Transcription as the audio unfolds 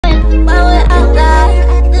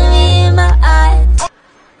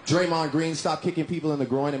Draymond Green stopped kicking people in the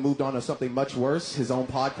groin and moved on to something much worse, his own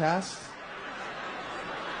podcast.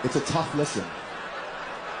 It's a tough listen.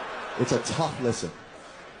 It's a tough listen.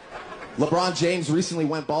 LeBron James recently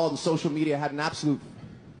went bald and social media had an absolute...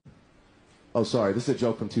 Oh, sorry, this is a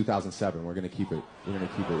joke from 2007. We're gonna keep it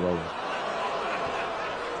rolling.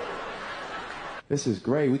 This is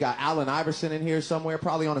great. We got Allen Iverson in here somewhere,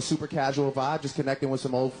 probably on a super casual vibe, just connecting with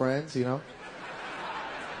some old friends, you know?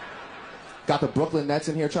 Got the Brooklyn Nets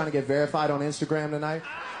in here trying to get verified on Instagram tonight.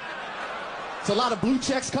 It's a lot of blue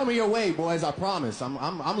checks coming your way, boys, I promise.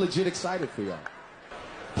 I'm legit excited for y'all.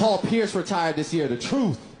 Paul Pierce retired this year, the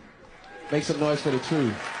truth. Make some noise for the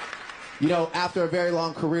truth. You know, after a very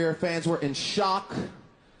long career, fans were in shock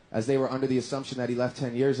as they were under the assumption that he left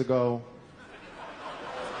 10 years ago.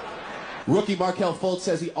 Rookie Markelle Fultz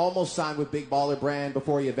says he almost signed with Big Baller Brand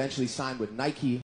before he eventually signed with Nike.